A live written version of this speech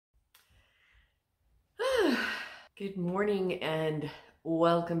Good morning and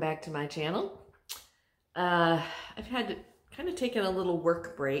welcome back to my channel. I've had to kind of taken a little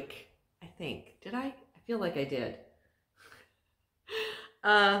work break, I think. Did I? I feel like I did.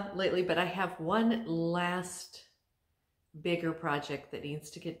 Lately, but I have one last bigger project that needs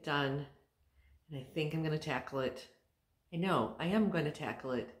to get done, and I think I'm going to tackle it. I know, I am going to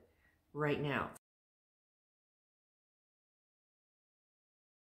tackle it right now.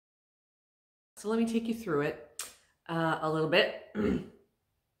 So let me take you through it a little bit.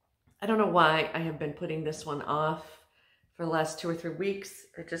 I don't know why I have been putting this one off for the last 2 or 3 weeks.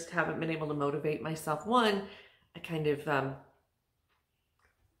 I just haven't been able to motivate myself. One, I kind of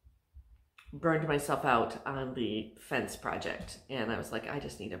burned myself out on the fence project, and I was like, I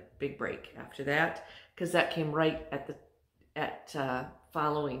just need a big break after that, because that came right at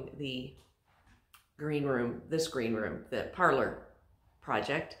following the green room, the parlor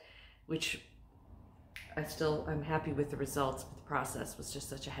project, which I'm happy with the results, but the process was just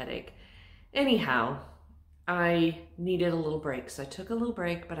such a headache. Anyhow, I needed a little break, so I took a little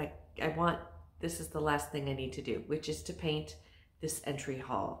break, but this is the last thing I need to do, which is to paint this entry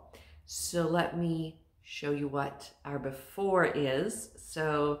hall. So let me show you what our before is,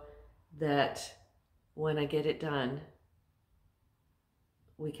 so that when I get it done,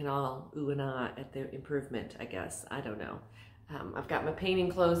 we can all ooh and ah at the improvement, I guess. I don't know. I've got my painting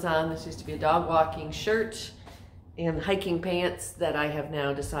clothes on. This used to be a dog walking shirt and hiking pants that I have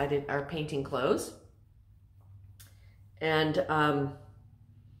now decided are painting clothes. And got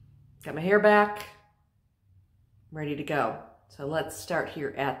my hair back, ready to go. So let's start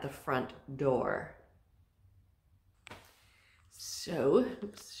here at the front door. So,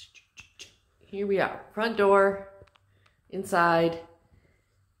 here we are, front door, inside.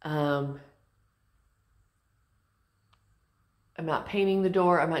 I'm not painting the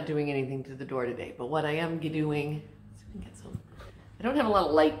door. I'm not doing anything to the door today. But what I am doing, I don't have a lot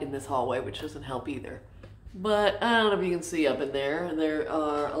of light in this hallway, which doesn't help either. But I don't know if you can see up in there. There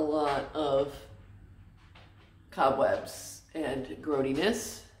are a lot of cobwebs and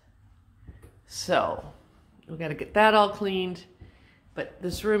growiness. So we got to get that all cleaned. But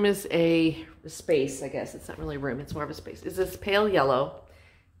this room is a space, I guess. It's not really a room. It's more of a space. It's this pale yellow,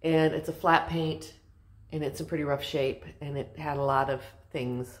 and it's a flat paint. And it's in pretty rough shape, and it had a lot of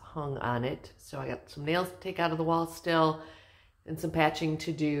things hung on it. So I got some nails to take out of the wall still, and some patching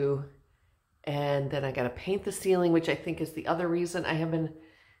to do. And then I got to paint the ceiling, which I think is the other reason I have been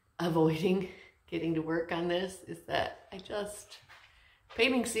avoiding getting to work on this, is that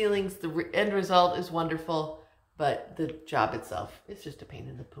painting ceilings, the end result is wonderful, but the job itself is just a pain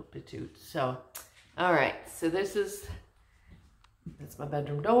in the poop-a-toot. So, all right, so that's my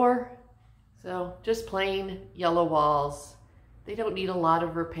bedroom door. So just plain yellow walls. They don't need a lot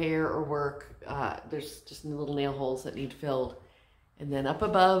of repair or work. There's just little nail holes that need filled. And then up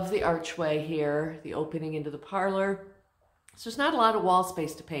above the archway here, the opening into the parlor. So there's not a lot of wall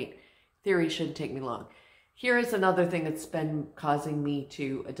space to paint. Theory shouldn't take me long. Here is another thing that's been causing me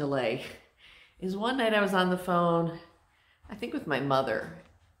to a delay. Is one night I was on the phone, I think with my mother.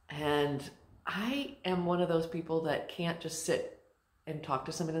 And I am one of those people that can't just sit and talk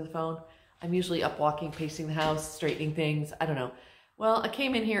to somebody on the phone. I'm usually up walking, pacing the house, straightening things. I don't know. Well, I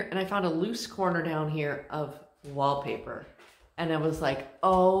came in here and I found a loose corner down here of wallpaper. And I was like,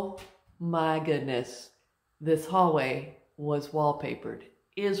 oh my goodness, this hallway was wallpapered,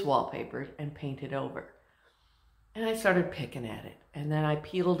 is wallpapered and painted over. And I started picking at it. And then I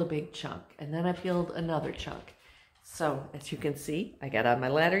peeled a big chunk. And then I peeled another chunk. So as you can see, I got on my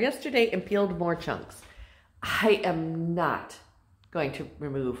ladder yesterday and peeled more chunks. I am not going to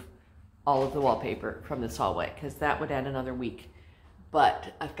remove all of the wallpaper from this hallway, because that would add another week.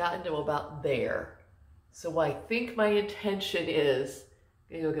 But I've gotten to about there. So I think my intention is,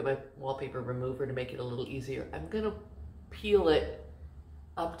 I'm gonna go get my wallpaper remover to make it a little easier. I'm gonna peel it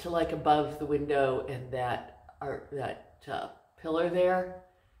up to like above the window and that pillar there.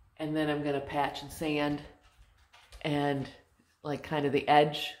 And then I'm gonna patch and sand and like kind of the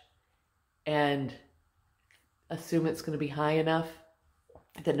edge, and assume it's gonna be high enough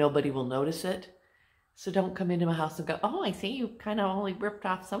that nobody will notice it. So don't come into my house and go, oh, I see you kind of only ripped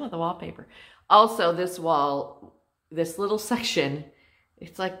off some of the wallpaper. Also, this wall, this little section,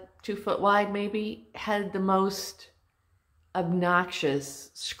 it's like 2 foot wide maybe, had the most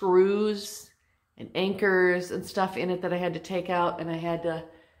obnoxious screws and anchors and stuff in it that I had to take out. And I had to,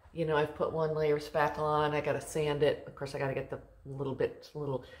 I've put 1 layer of spackle on. I got to sand it. Of course, I got to get the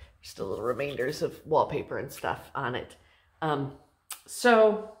still little remainders of wallpaper and stuff on it.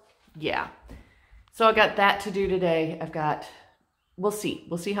 So yeah, so I got that to do today. We'll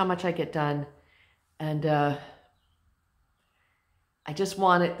see how much I get done. And I just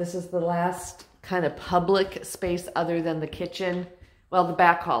want it, this is the last kind of public space other than the kitchen. Well, the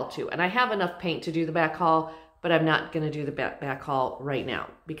back hall too. And I have enough paint to do the back hall, but I'm not going to do the back hall right now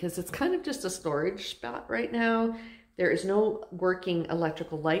because it's kind of just a storage spot right now. There is no working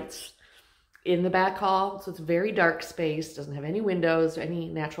electrical lights in the back hall, so it's a very dark space, doesn't have any windows, any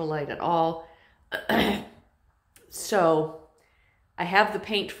natural light at all. So I have the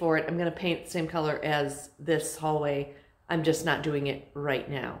paint for it. I'm going to paint the same color as this hallway. I'm just not doing it right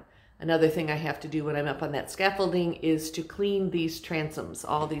now. Another thing I have to do when I'm up on that scaffolding is to clean these transoms.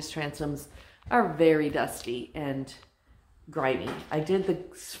 All these transoms are very dusty and grimy. I did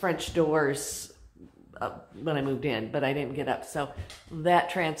the French doors when I moved in, but I didn't get up. So that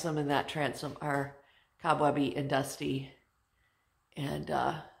transom and that transom are cobwebby and dusty and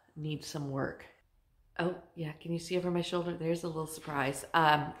need some work. Oh yeah, can you see over my shoulder? There's a little surprise.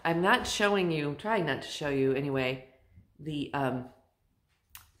 I'm not showing you, I'm trying not to show you anyway, the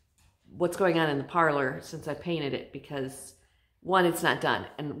what's going on in the parlor since I painted it, because one, it's not done,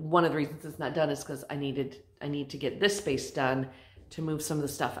 and one of the reasons it's not done is because I need to get this space done to move some of the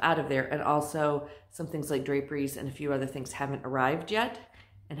stuff out of there, and also some things like draperies and a few other things haven't arrived yet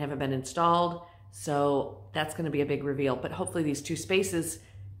and haven't been installed, so that's going to be a big reveal. But hopefully these two spaces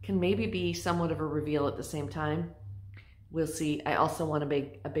can maybe be somewhat of a reveal at the same time. We'll see. I also want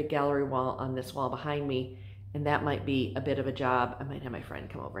a big gallery wall on this wall behind me, and that might be a bit of a job. I might have my friend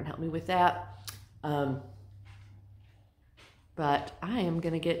come over and help me with that. But I am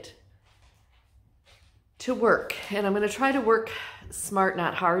going to get to work, and I'm going to try to work smart,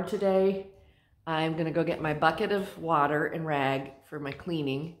 not hard today. I'm going to go get my bucket of water and rag for my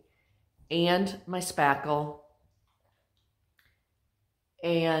cleaning and my spackle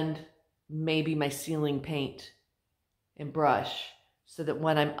and maybe my ceiling paint and brush, so that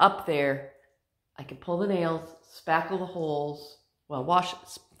when I'm up there, I can pull the nails, spackle the holes, well,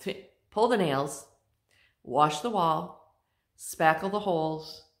 pull the nails, wash the wall, spackle the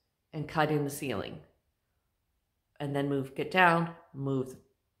holes, and cut in the ceiling. And then get down, move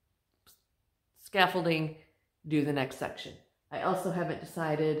scaffolding, do the next section. I also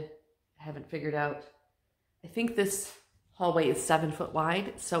haven't figured out, I think this hallway is 7 foot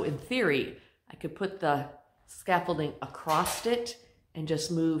wide, so in theory, I could put the scaffolding across it and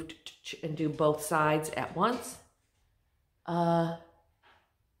just move and do both sides at once. I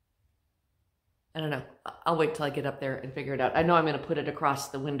don't know. I'll wait till I get up there and figure it out. I know I'm going to put it across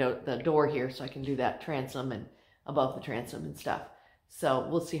the door here, so I can do that transom and above the transom and stuff. So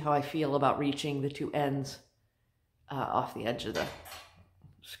we'll see how I feel about reaching the two ends off the edge of the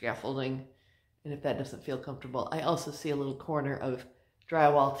scaffolding. And if that doesn't feel comfortable, I also see a little corner of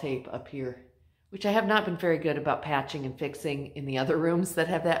drywall tape up here, which I have not been very good about patching and fixing in the other rooms that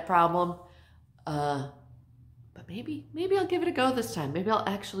have that problem. But maybe I'll give it a go this time. Maybe I'll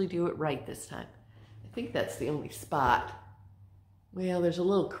actually do it right this time. I think that's the only spot. Well, there's a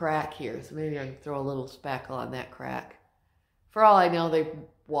little crack here, so maybe I can throw a little spackle on that crack. For all I know, they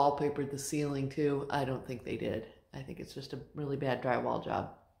wallpapered the ceiling too. I don't think they did. I think it's just a really bad drywall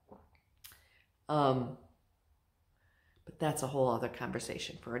job. But that's a whole other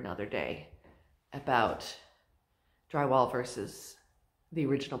conversation for another day about drywall versus the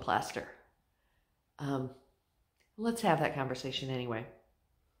original plaster. Let's have that conversation anyway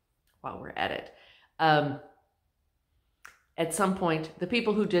while we're at it. At some point, the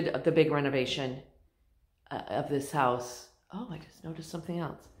people who did the big renovation of this house, oh, I just noticed something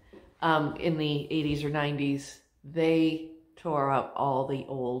else. In the 80s or 90s, they tore out all the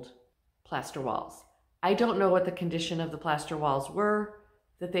old plaster walls. I don't know what the condition of the plaster walls were,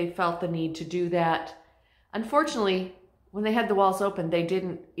 that they felt the need to do that. Unfortunately, when they had the walls open, they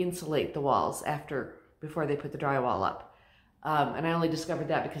didn't insulate the walls before they put the drywall up. And I only discovered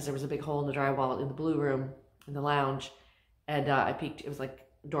that because there was a big hole in the drywall in the blue room, in the lounge. And I peeked, it was like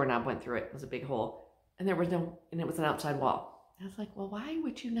a doorknob went through it. It was a big hole. And it was an outside wall. I was like, well, why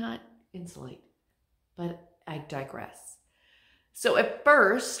would you not insulate? But I digress. So at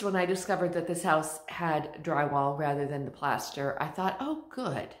first, when I discovered that this house had drywall rather than the plaster, I thought, oh,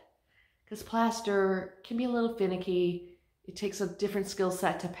 good. Because plaster can be a little finicky. It takes a different skill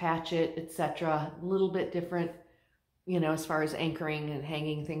set to patch it, etc. A little bit different, as far as anchoring and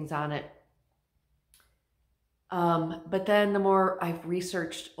hanging things on it. But then the more I've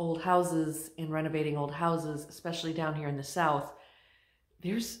researched old houses and renovating old houses, especially down here in the South,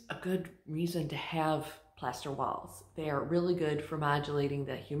 there's a good reason to have plaster walls. They are really good for modulating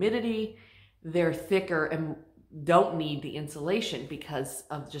the humidity. They're thicker and don't need the insulation because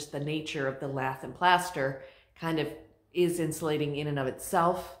of just the nature of the lath and plaster kind of is insulating in and of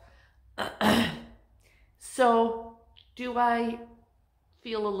itself. So do I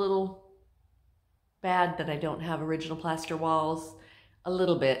feel a little bad that I don't have original plaster walls, a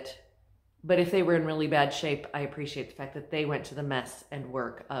little bit. But if they were in really bad shape, I appreciate the fact that they went to the mess and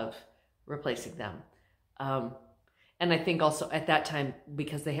work of replacing them. And I think also at that time,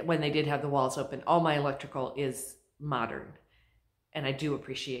 because when they did have the walls open, all my electrical is modern. And I do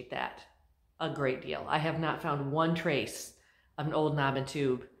appreciate that a great deal. I have not found one trace of an old knob and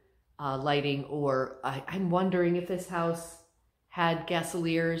tube lighting, or I'm wondering if this house had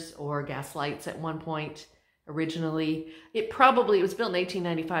gasoliers or gas lights at one point originally. It was built in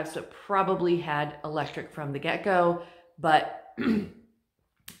 1895, so it probably had electric from the get-go, but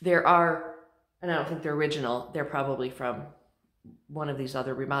there are, and I don't think they're original, they're probably from one of these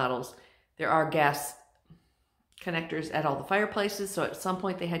other remodels. There are gas connectors at all the fireplaces, so at some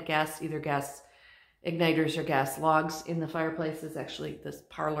point they had either gas igniters or gas logs in the fireplaces. Actually, this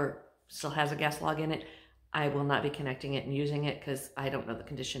parlor still has a gas log in it. I will not be connecting it and using it because I don't know the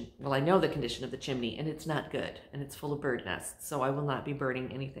condition. Well, I know the condition of the chimney, and it's not good, and it's full of bird nests, so I will not be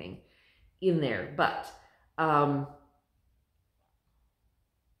burning anything in there. But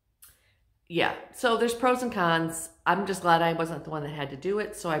yeah, so there's pros and cons. I'm just glad I wasn't the one that had to do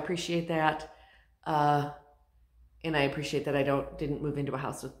it, so I appreciate that. And I appreciate that I didn't move into a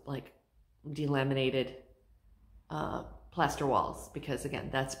house with like delaminated plaster walls, because again,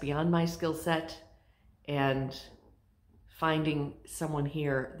 that's beyond my skill set. And finding someone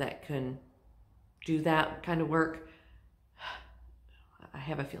here that can do that kind of work, I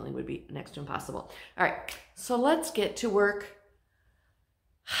have a feeling would be next to impossible. All right, so let's get to work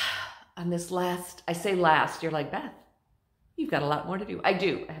on this last. I say last, you're like, Beth, you've got a lot more to do. I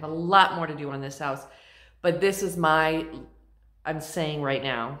do. I have a lot more to do on this house. But this is I'm saying right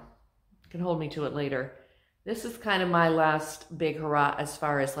now, you can hold me to it later, this is kind of my last big hurrah as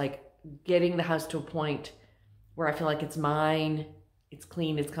far as like getting the house to a point where I feel like it's mine, it's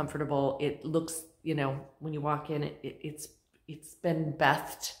clean, it's comfortable, it looks, when you walk in, it's been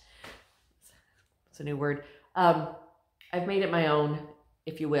bethed. It's a new word. I've made it my own,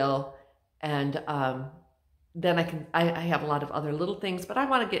 if you will, and then I have a lot of other little things, but I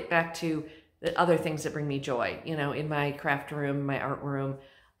want to get back to the other things that bring me joy, in my craft room, my art room,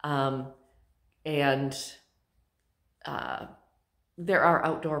 and there are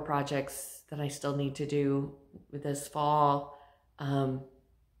outdoor projects that I still need to do with this fall.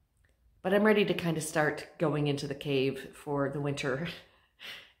 But I'm ready to kind of start going into the cave for the winter.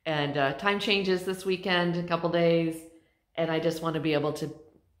 And time changes this weekend, a couple days. And I just want to be able to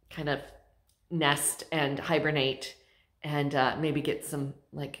kind of nest and hibernate and maybe get some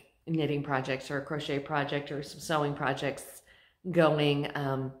like knitting projects or a crochet project or some sewing projects going.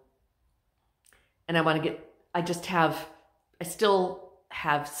 And I still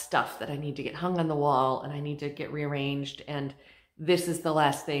have stuff that I need to get hung on the wall and I need to get rearranged. And this is the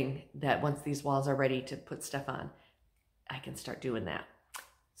last thing that once these walls are ready to put stuff on, I can start doing that.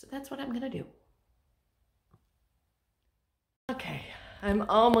 So that's what I'm going to do. Okay, I'm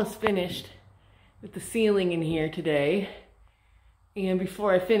almost finished with the ceiling in here today. And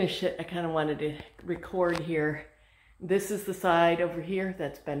before I finish it, I kind of wanted to record here. This is the side over here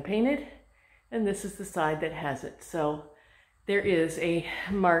that's been painted, and this is the side that hasn't. So there is a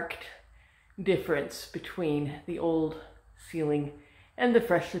marked difference between the old ceiling and the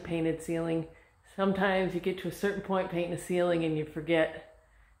freshly painted ceiling. Sometimes you get to a certain point painting a ceiling and you forget.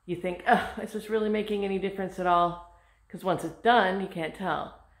 You think, oh, is this really making any difference at all? Because once it's done, you can't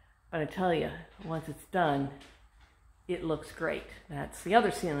tell. But I tell you, once it's done, it looks great. That's the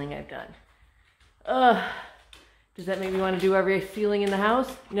other ceiling I've done. Does that make me want to do every ceiling in the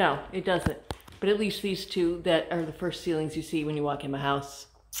house? No, it doesn't. But at least these two that are the first ceilings you see when you walk in my house.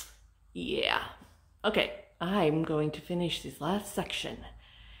 Yeah. Okay, I'm going to finish this last section.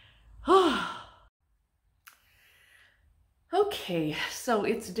 Okay, so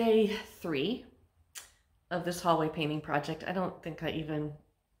it's day 3 of this hallway painting project. I don't think I even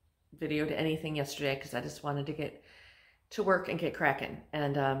videoed anything yesterday because I just wanted to get to work and get cracking.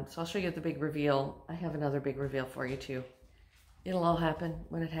 And so I'll show you the big reveal. I have another big reveal for you too. It'll all happen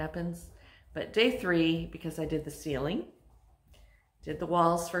when it happens. But day 3, because I did the ceiling, did the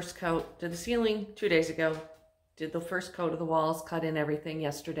walls first coat, did the ceiling 2 days ago, did the first coat of the walls, cut in everything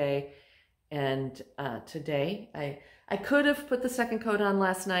yesterday, and today I could have put the second coat on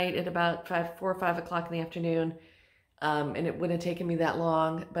last night at about 4 or 5 o'clock in the afternoon, and it wouldn't have taken me that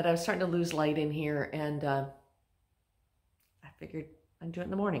long, but I was starting to lose light in here, and I figured I'd do it in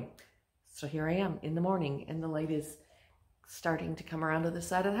the morning. So here I am in the morning, and the light is starting to come around to the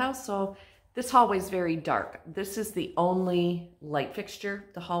side of the house. So this hallway is very dark. This is the only light fixture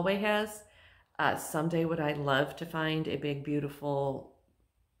the hallway has. Someday would I love to find a big, beautiful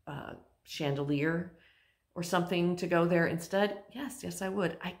chandelier or something to go there instead, yes, I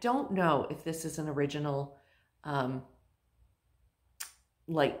would. I don't know if this is an original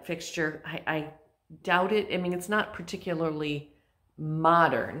light fixture. I doubt it. I mean, it's not particularly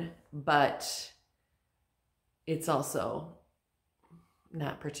modern, but it's also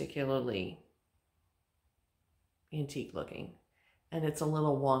not particularly antique looking. And it's a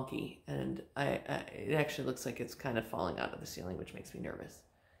little wonky, and it actually looks like it's kind of falling out of the ceiling, which makes me nervous.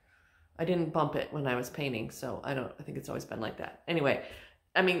 I didn't bump it when I was painting, so I think it's always been like that. Anyway,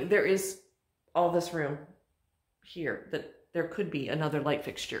 I mean, there is all this room here that there could be another light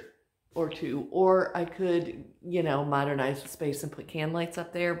fixture or two, or I could, you know, modernize the space and put can lights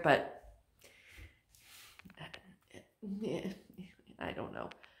up there, but I don't know.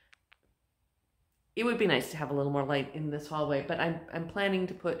 It would be nice to have a little more light in this hallway, but I'm planning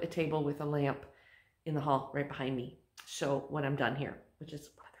to put a table with a lamp in the hall right behind me. So when I'm done here, which is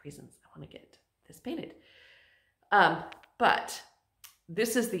one of the reasons I want to get this painted. But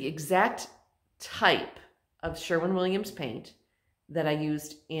this is the exact type of Sherwin-Williams paint that I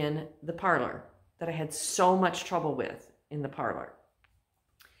used in the parlor that I had so much trouble with in the parlor.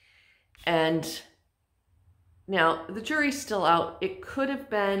 And now the jury's still out. It could have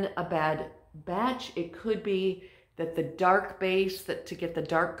been a bad batch. It could be that the dark base, that to get the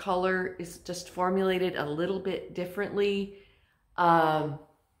dark color, is just formulated a little bit differently. But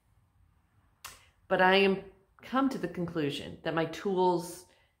I am come to the conclusion that my tools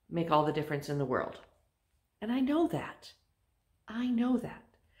make all the difference in the world. And I know that. I know that.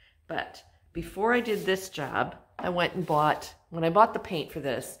 But before I did this job, I went and bought, when I bought the paint for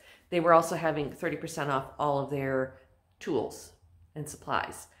this, they were also having 30% off all of their tools and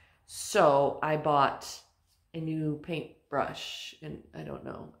supplies. So I bought a new paintbrush, and I don't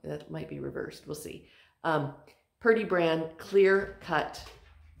know, that might be reversed, we'll see. Purdy brand clear cut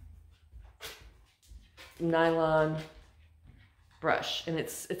nylon brush, and it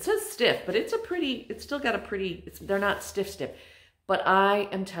says stiff, but it's still got a pretty, they're not stiff, but I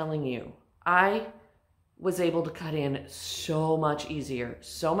am telling you, I was able to cut in so much easier,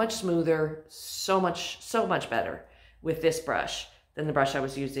 so much smoother, so much better with this brush than the brush I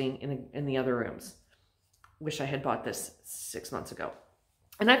was using in the other rooms. Wish I had bought this 6 months ago.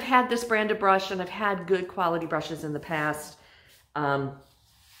 And I've had this brand of brush, and I've had good quality brushes in the past. I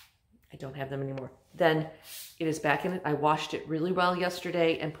don't have them anymore. Then it is back in it. I washed it really well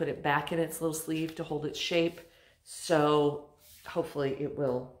yesterday and put it back in its little sleeve to hold its shape. So hopefully it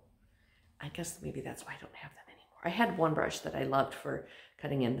will, I guess maybe that's why I don't have them anymore. I had one brush that I loved for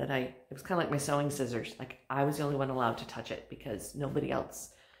cutting in it was kind of like my sewing scissors. Like I was the only one allowed to touch it because nobody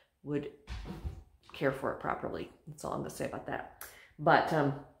else would care for it properly. That's all I'm gonna say about that. But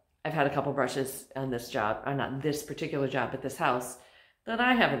I've had a couple brushes on this job, or not this particular job at this house, that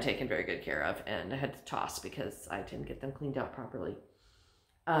I haven't taken very good care of, and I had to toss because I didn't get them cleaned out properly.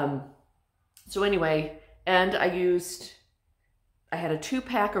 So anyway, and I had a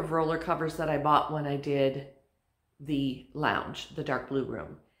 2-pack of roller covers that I bought when I did the lounge, the dark blue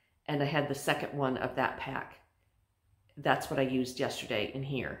room, and I had the second one of that pack. That's what I used yesterday in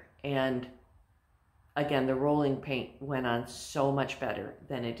here. And again, the rolling paint went on so much better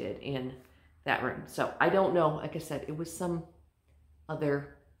than it did in that room. So I don't know, like I said, it was some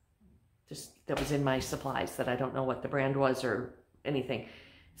other, just that was in my supplies that I don't know what the brand was or anything.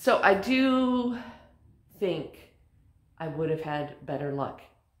 So I do think I would have had better luck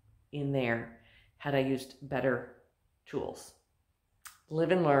in there had I used better tools.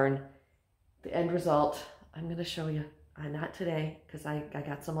 Live and learn. The end result, I'm going to show you. Not today, because I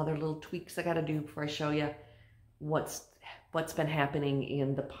got some other little tweaks I got to do before I show you what's been happening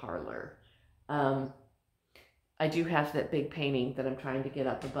in the parlor. I do have that big painting that I'm trying to get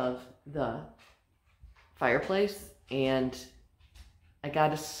up above the fireplace, and I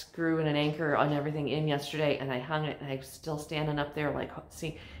got a screw and an anchor on everything in yesterday, and I hung it, and I was still standing up there like,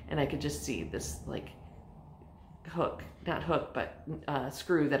 see, and I could just see this like hook, not hook, but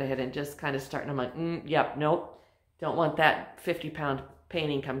screw that I had in just kind of starting. I'm like, yep, nope. Don't want that 50-pound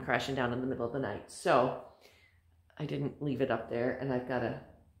painting come crashing down in the middle of the night. So I didn't leave it up there, and I gotta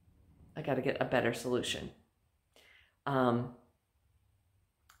get a better solution. I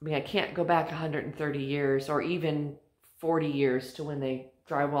mean, I can't go back 130 years or even 40 years to when they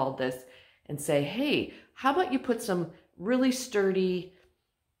drywalled this and say, hey, how about you put some really sturdy,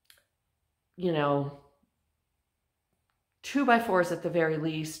 2x4s at the very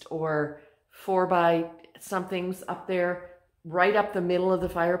least, or 4x somethings up there, right up the middle of the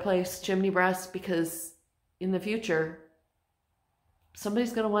fireplace chimney breast, because in the future,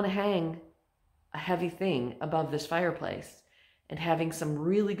 somebody's going to want to hang a heavy thing above this fireplace. and having some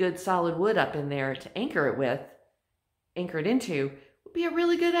really good solid wood up in there to anchor it into would be a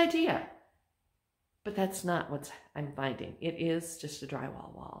really good idea. But that's not what I'm finding. It is just a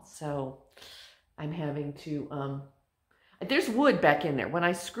drywall wall. So I'm having to, there's wood back in there. When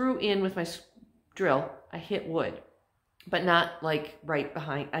I screw in with my drill, I hit wood, but not like right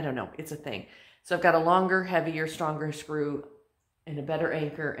behind, I don't know, it's a thing. So I've got a longer, heavier, stronger screw and a better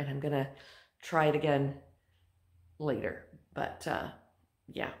anchor, and I'm gonna try it again later. But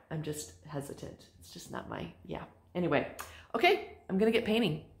yeah, I'm just hesitant. It's just not my, yeah. Anyway, okay, I'm gonna get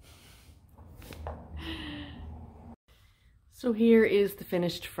painting. So here is the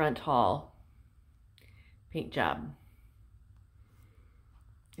finished front hall paint job.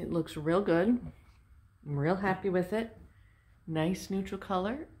 It looks real good. I'm real happy with it. Nice neutral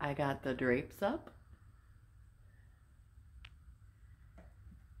color. I got the drapes up.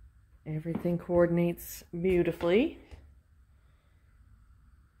 Everything coordinates beautifully.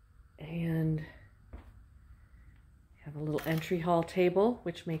 And have a little entry hall table,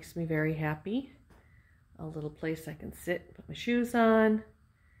 which makes me very happy. A little place I can sit, put my shoes on,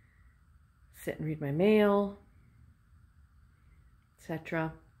 sit and read my mail,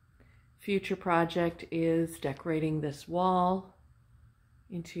 etc. Future project is decorating this wall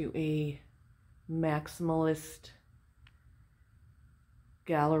into a maximalist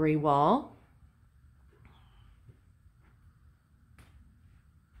gallery wall.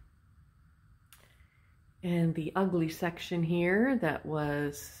 And the ugly section here that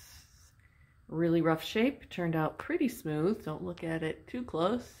was really rough shape turned out pretty smooth. Don't look at it too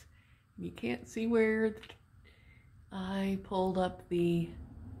close. You can't see where I pulled up the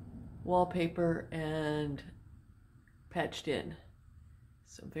wallpaper and patched in.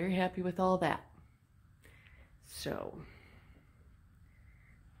 So I'm very happy with all that. So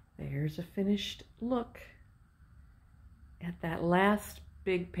there's a finished look at that last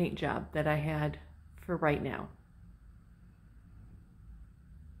big paint job that I had for right now.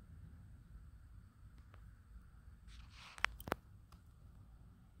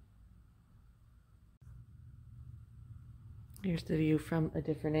 Here's the view from a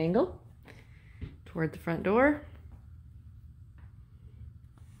different angle toward the front door.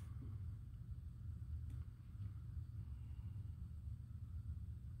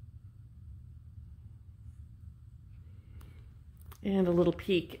 And a little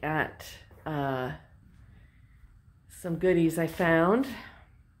peek at some goodies I found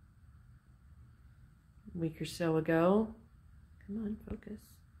a week or so ago. Come on, focus.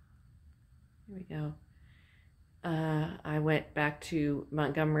 Here we go. I went back to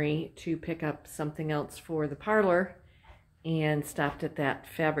Montgomery to pick up something else for the parlor and stopped at that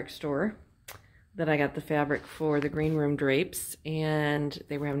fabric store that I got the fabric for the green room drapes, and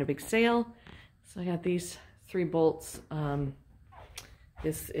they were having a big sale. So I got these 3 bolts.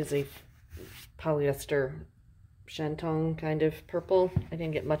 This is a polyester Shantung kind of purple. I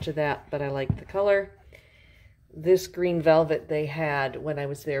didn't get much of that, but I like the color. This green velvet they had when I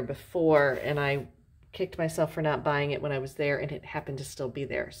was there before, and I kicked myself for not buying it when I was there, and it happened to still be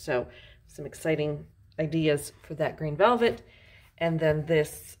there. So some exciting ideas for that green velvet. And then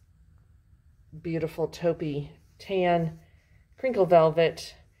this beautiful taupey tan crinkle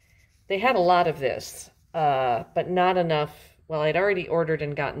velvet. They had a lot of this, but not enough. Well, I'd already ordered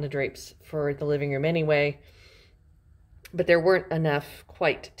and gotten the drapes for the living room anyway, but there weren't enough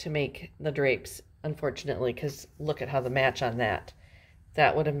quite to make the drapes, unfortunately, because look at how the match on that.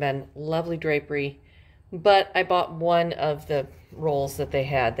 That would have been lovely drapery. But I bought one of the rolls that they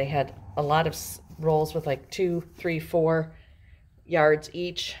had. They had a lot of rolls with like 2, 3, 4 yards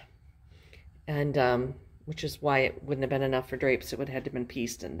each, and which is why it wouldn't have been enough for drapes. It would have had to have been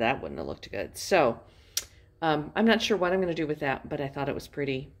pieced, and that wouldn't have looked good. So I'm not sure what I'm going to do with that, but I thought it was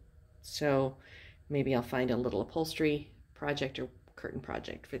pretty. So maybe I'll find a little upholstery project or curtain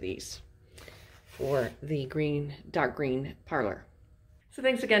project for these, for the green, dark green parlor. So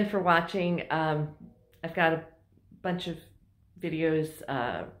thanks again for watching. I've got a bunch of videos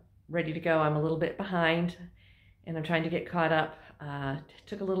ready to go. I'm a little bit behind, and I'm trying to get caught up.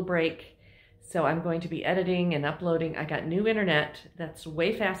 Took a little break, so I'm going to be editing and uploading. I got new internet that's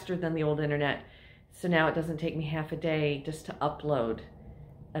way faster than the old internet, so now it doesn't take me half a day just to upload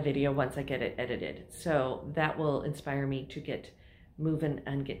a video once I get it edited. So that will inspire me to get moving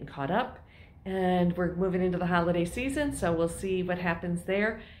and getting caught up. And we're moving into the holiday season, so we'll see what happens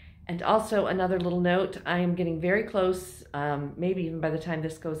there. And also another little note, I am getting very close, maybe even by the time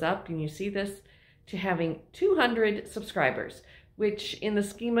this goes up and you see this, to having 200 subscribers, which in the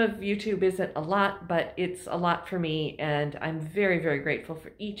scheme of YouTube isn't a lot, but it's a lot for me, and I'm very, very grateful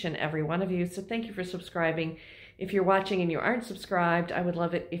for each and every one of you. So thank you for subscribing. If you're watching and you aren't subscribed, I would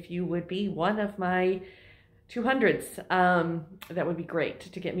love it if you would be one of my 200s. That would be great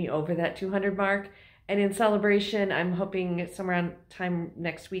to get me over that 200 mark. And in celebration, I'm hoping somewhere around time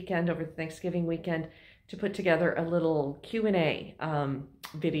next weekend, over the Thanksgiving weekend, to put together a little Q&A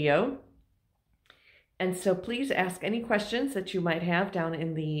video. And so please ask any questions that you might have down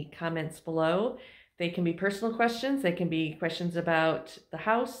in the comments below. They can be personal questions. They can be questions about the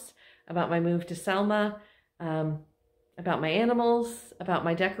house, about my move to Selma, about my animals, about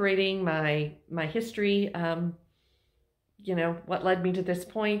my decorating, my history, you know, what led me to this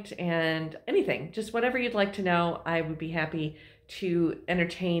point, and anything, just whatever you'd like to know. I would be happy to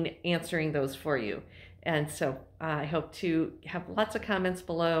entertain answering those for you. And so I hope to have lots of comments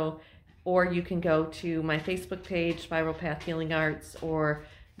below, or you can go to my Facebook page, Spiral Path Healing Arts, or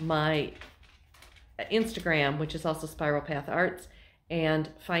my Instagram, which is also Spiral Path Arts, and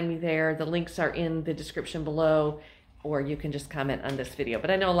find me there. The links are in the description below, or you can just comment on this video.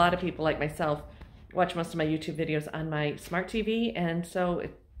 But I know a lot of people like myself watch most of my YouTube videos on my smart TV, and so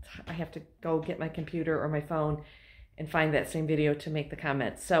I have to go get my computer or my phone and find that same video to make the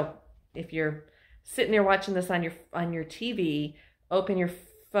comments. So if you're sitting there watching this on your TV, open your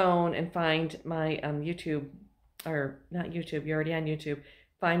phone and find my YouTube, or not YouTube, you're already on YouTube,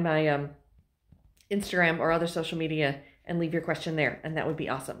 find my Instagram or other social media and leave your question there, and that would be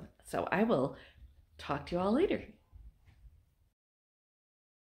awesome. So I will talk to you all later.